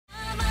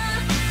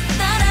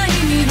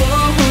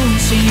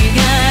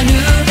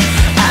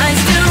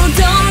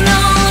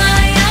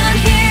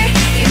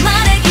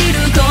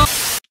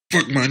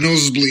Fuck, my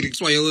nose is bleeding.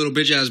 That's why your little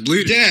bitch ass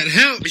bleeding. Dad,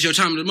 help! It's your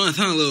time of the month,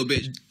 huh, little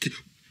bitch?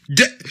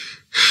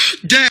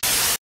 Dad!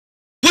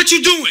 What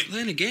you doing?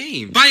 Playing a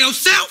game. By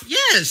yourself?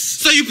 Yes.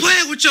 So you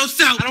playing with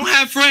yourself? I don't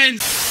have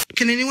friends.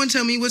 Can anyone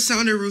tell me what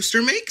sound a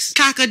rooster makes?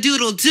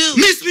 Cock-a-doodle-doo.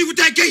 Miss me with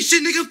that gay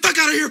shit, nigga. Fuck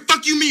out of here.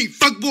 Fuck you mean,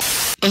 fuck boy.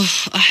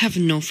 Ugh, I have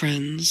no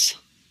friends.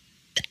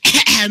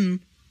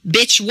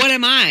 Bitch, what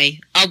am I?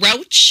 A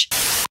roach?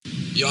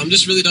 Yo, I'm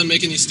just really done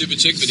making these stupid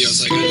chick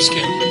videos. Like, I just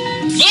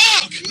can't.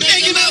 Fuck!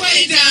 Making my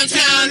way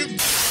downtown.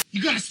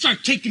 You gotta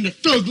start taking the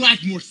thug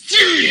life more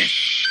serious.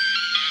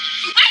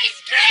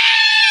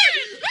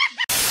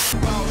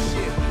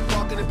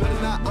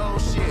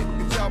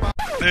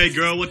 Hey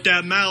girl, what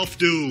that mouth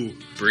do?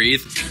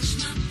 Breathe.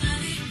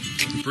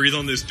 Breathe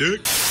on this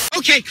dick.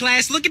 Okay,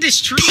 class, look at this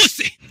tree.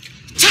 Pussy!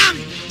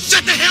 Tommy,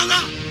 shut the hell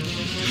up!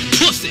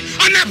 Pussy,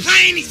 I'm not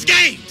playing these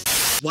games!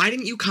 Why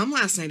didn't you come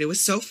last night? It was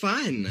so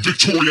fun.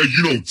 Victoria,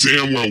 you know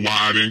damn well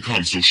why I didn't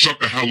come, so shut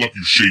the hell up,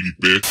 you shady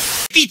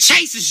bitch. If he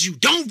chases you,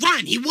 don't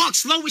run. He walks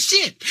slow as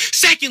shit.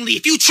 Secondly,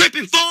 if you trip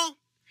and fall,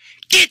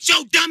 get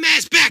your dumb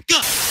ass back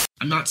up.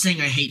 I'm not saying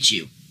I hate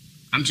you.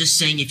 I'm just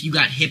saying if you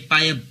got hit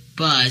by a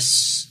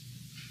bus,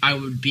 I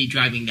would be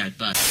driving that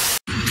bus.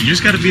 You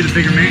just gotta be the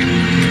bigger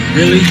man.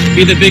 Really?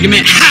 Be the bigger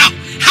man? How?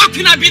 How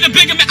can I be the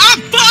bigger man?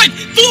 I'm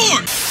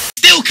 5'4".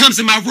 Still comes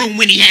in my room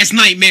when he has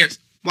nightmares.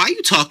 Why are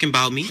you talking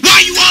about me? Why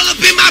you all up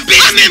in my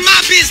business? I'm in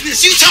my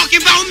business. You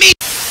talking about me?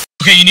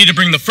 Okay, you need to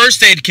bring the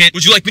first aid kit.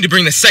 Would you like me to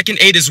bring the second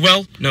aid as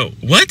well? No.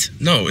 What?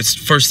 No, it's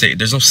first aid.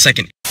 There's no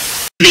second.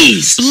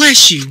 Please.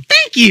 Bless you.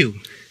 Thank you.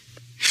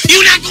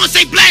 You not gonna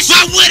say bless?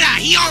 Why would I?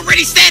 He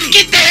already said it.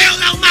 Get the hell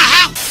out of my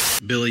house.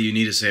 Billy, you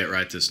need to say it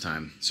right this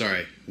time.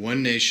 Sorry.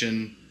 One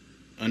nation,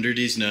 under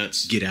these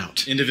nuts. Get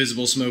out.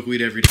 Indivisible, smoke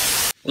weed every day.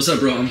 What's up,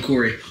 bro? I'm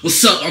Corey.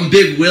 What's up? I'm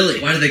Big Willie.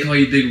 Why do they call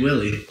you Big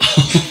Willie?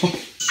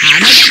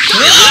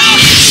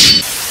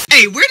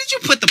 Hey, where did you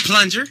put the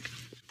plunger?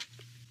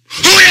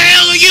 Who the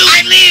hell are you?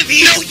 I live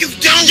here. No, you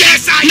don't.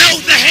 Yes, I know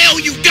the hell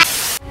you